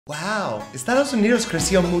Wow, Estados Unidos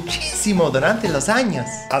creció muchísimo durante los años.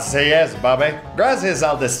 Así es, Bobby. Gracias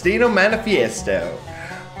al Destino Manifiesto.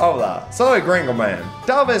 Hola, soy GRINGOMAN.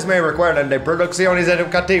 Tal vez me recuerden de producciones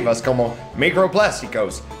educativas como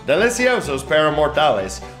Microplásticos, Deliciosos pero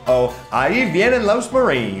Mortales o Ahí vienen los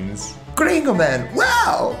Marines. GRINGOMAN,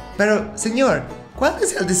 wow. Pero, señor, ¿cuál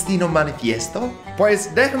es el Destino Manifiesto?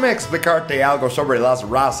 Pues déjame explicarte algo sobre las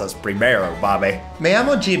razas primero, Bobby. Me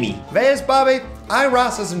llamo Jimmy. ¿Ves, Bobby? Hay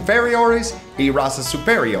razas inferiores y razas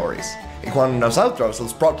superiores. Y cuando nosotros,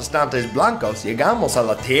 los protestantes blancos, llegamos a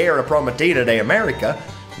la tierra prometida de América,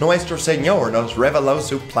 nuestro Señor nos reveló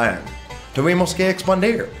su plan. Tuvimos que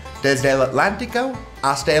expandir desde el Atlántico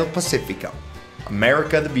hasta el Pacífico.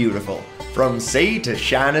 America the Beautiful, from sea to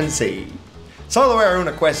shining sea. Solo era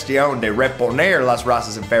una cuestión de reponer las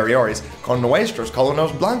razas inferiores con nuestros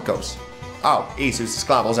colonos blancos. Oh, y sus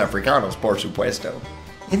esclavos africanos, por supuesto.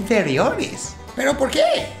 ¿Inferiores? ¿Pero por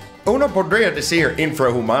qué? Uno podría decir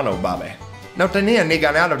infrahumano, Bobby. No tenían ni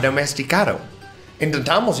ganado domesticado.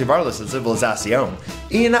 Intentamos llevarles a la civilización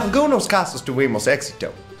y en algunos casos tuvimos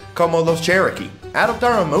éxito. Como los Cherokee,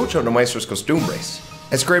 adoptaron mucho de nuestras costumbres.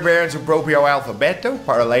 Escribieron su propio alfabeto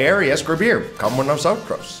para leer y escribir, como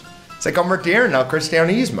nosotros. Se convirtieron al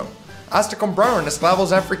cristianismo. Hasta compraron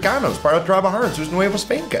esclavos africanos para trabajar en sus nuevas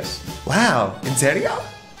fincas. Wow, ¿en serio?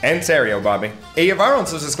 En serio, Bobby. Y llevaron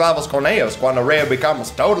sus esclavos con ellos cuando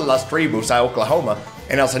reubicamos todas las tribus a Oklahoma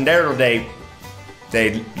en el sendero de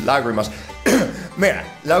lágrimas. Mira,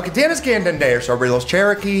 lo que tienes que entender sobre los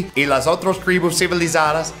Cherokee y las otras tribus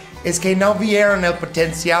civilizadas es que no vieron el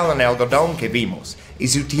potencial en el algodón que vimos, y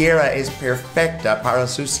su tierra es perfecta para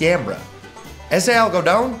su siembra. Ese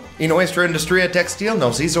algodón y nuestra industria textil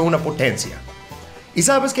nos hizo una potencia. ¿Y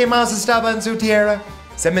sabes qué más estaba en su tierra?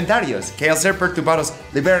 Cementerios que al ser perturbados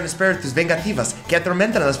liberan espíritus vengativos que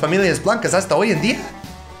atormentan a las familias blancas hasta hoy en día.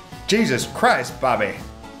 Jesus Christ, Bobby.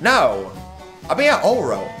 No. Había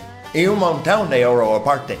oro. Y un montón de oro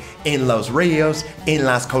aparte. En los ríos, en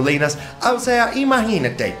las colinas. O sea,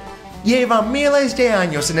 imagínate. Llevan miles de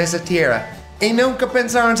años en esa tierra. ¿Y nunca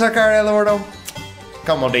pensaron sacar el oro?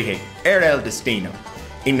 Como dije, era el destino.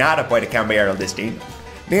 Y nada puede cambiar el destino.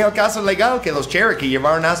 Ni el caso legal que los Cherokee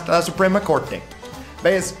llevaron hasta la Suprema Corte.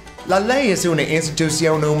 ¿Ves? La ley es una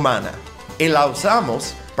institución humana y la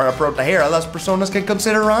usamos para proteger a las personas que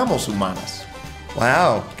consideramos humanas.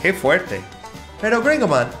 ¡Wow! ¡Qué fuerte! Pero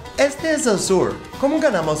GRINGOMAN, este es el sur. ¿Cómo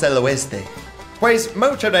ganamos el oeste? Pues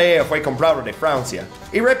mucho de ello fue comprado de Francia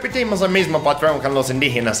y repetimos el mismo patrón con los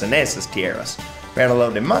indígenas en esas tierras. Pero lo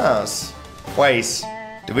demás, pues,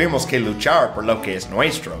 tuvimos que luchar por lo que es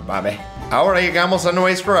nuestro, Bobby. Ahora llegamos a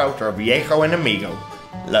nuestro otro viejo enemigo,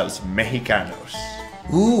 los mexicanos.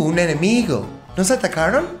 Un enemigo. ¿Nos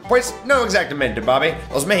atacaron? Pues no exactamente, Bobby.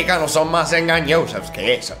 Los mexicanos son más engañosos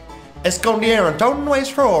que eso. Escondieron todo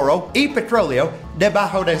nuestro oro y petróleo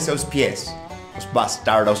debajo de sus pies. Los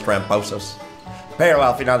bastardos tramposos. Pero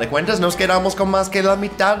al final de cuentas nos quedamos con más que la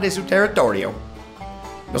mitad de su territorio.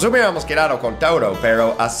 Nos hubiéramos quedado con todo,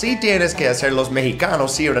 pero así tienes que hacer los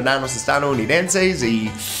mexicanos ciudadanos estadounidenses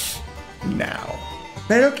y... no.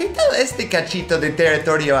 Pero ¿qué tal este cachito de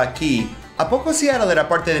territorio aquí? ¿A poco sí era de la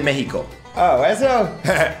parte de México? Oh, ¿eso?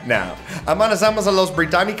 No. Amenazamos a los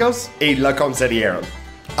británicos y lo concedieron.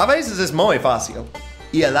 A veces es muy fácil.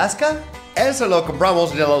 ¿Y Alaska? Eso lo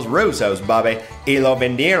compramos de los rusos, Bobby, y lo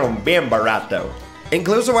vendieron bien barato.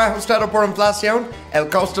 Incluso ajustado por inflación, el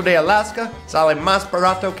costo de Alaska sale más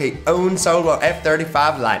barato que un solo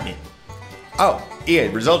F-35 Lightning. Oh, y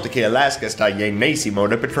resulta que Alaska está llenísimo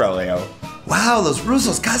de petróleo. ¡Wow! Los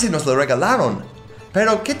rusos casi nos lo regalaron.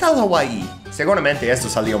 Pero, ¿qué tal Hawái? Seguramente esto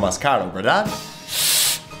salió más caro, ¿verdad?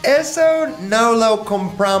 Eso no lo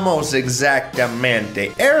compramos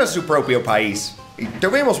exactamente. Era su propio país. Y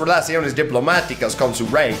tuvimos relaciones diplomáticas con su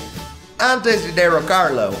rey antes de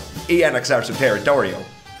derrocarlo y anexar su territorio.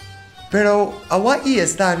 Pero Hawái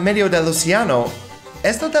está en medio del océano.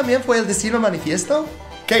 ¿Esto también fue el Destino Manifiesto?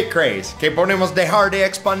 ¿Qué crees? ¿Que podemos dejar de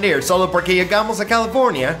expandir solo porque llegamos a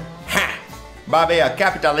California? ¡Ja! Bobby, el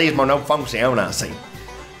capitalismo no funciona así.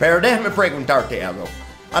 Pero déjame preguntarte algo.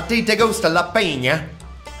 ¿A ti te gusta la piña?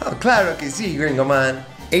 Oh, claro que sí, GRINGOMAN.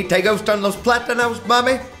 ¿Y te gustan los plátanos,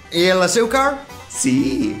 Bobby? ¿Y el azúcar?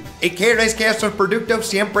 Sí. ¿Y quieres que estos productos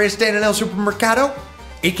siempre estén en el supermercado?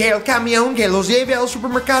 ¿Y que el camión que los lleve al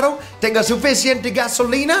supermercado tenga suficiente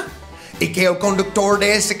gasolina? ¿Y que el conductor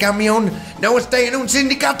de ese camión no esté en un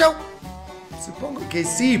sindicato? Supongo que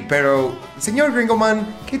sí, pero... Señor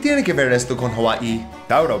GRINGOMAN, ¿qué tiene que ver esto con Hawái?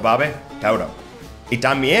 Todo, Bobby, todo. Y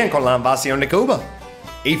también con la invasión de Cuba.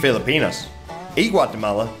 Y Filipinas. Y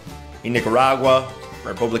Guatemala. Y Nicaragua.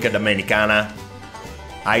 República Dominicana.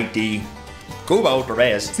 Haití, Cuba otra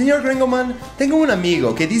vez. Señor Gringoman, tengo un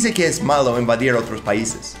amigo que dice que es malo invadir otros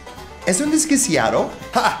países. ¿Es un desquiciado?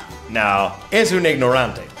 ¡Ja! No, es un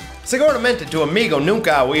ignorante. Seguramente tu amigo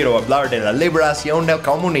nunca ha oído hablar de la liberación del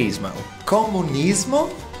comunismo. ¿Comunismo?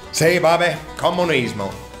 Sí, Bobby, comunismo.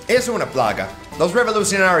 Es una plaga. Los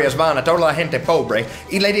revolucionarios van a toda la gente pobre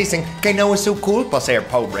y le dicen que no es su culpa ser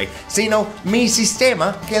pobre, sino mi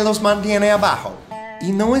sistema que los mantiene abajo.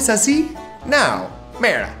 ¿Y no es así? No,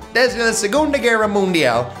 mira, desde la Segunda Guerra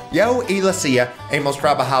Mundial, yo y la CIA hemos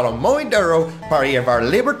trabajado muy duro para llevar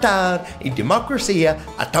libertad y democracia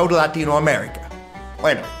a toda Latinoamérica.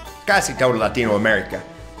 Bueno, casi toda Latinoamérica.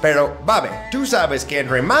 Pero, Bobby, tú sabes que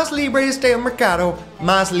entre más libre esté el mercado,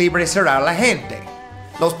 más libre será la gente.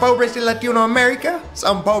 Los pobres de Latinoamérica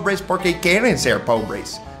son pobres porque quieren ser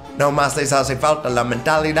pobres. No más les hace falta la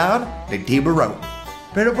mentalidad de tiburón.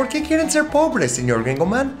 ¿Pero por qué quieren ser pobres, señor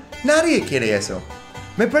Gringoman? Nadie quiere eso.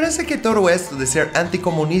 Me parece que todo esto de ser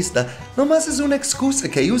anticomunista nomás es una excusa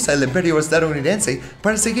que usa el imperio estadounidense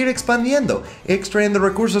para seguir expandiendo y extrayendo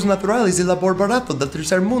recursos naturales y labor barato del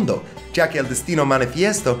tercer mundo, ya que el Destino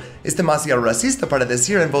Manifiesto es demasiado racista para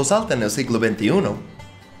decir en voz alta en el siglo XXI.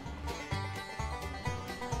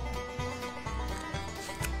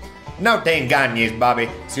 No te engañes, Bobby.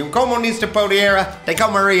 Si un comunista pudiera, te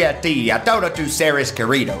comería a ti y a todos tus seres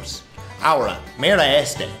queridos. Ahora, mira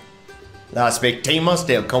este. Las víctimas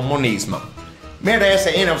del comunismo. Mira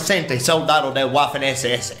ese inocente soldado del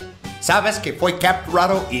Waffen-SS. ¿Sabes que fue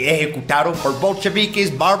capturado y ejecutado por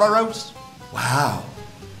bolcheviques bárbaros? ¡Wow!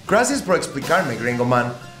 Gracias por explicarme,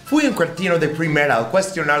 Gringoman. Fui un cretino de primera al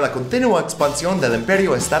cuestionar la continua expansión del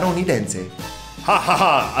imperio estadounidense. Ja, ja,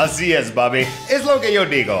 ja, así es, Bobby. Es lo que yo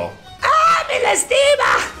digo. ¡Ah, me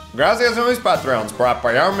lastima! Gracias a mis patrons por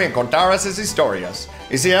apoyarme en contar esas historias.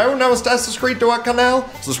 Y si aún no estás suscrito al canal,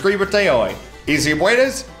 suscríbete hoy. Y si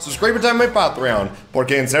puedes, suscríbete a mi Patreon,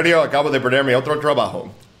 porque en serio acabo de perder mi otro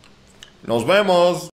trabajo. Nos vemos.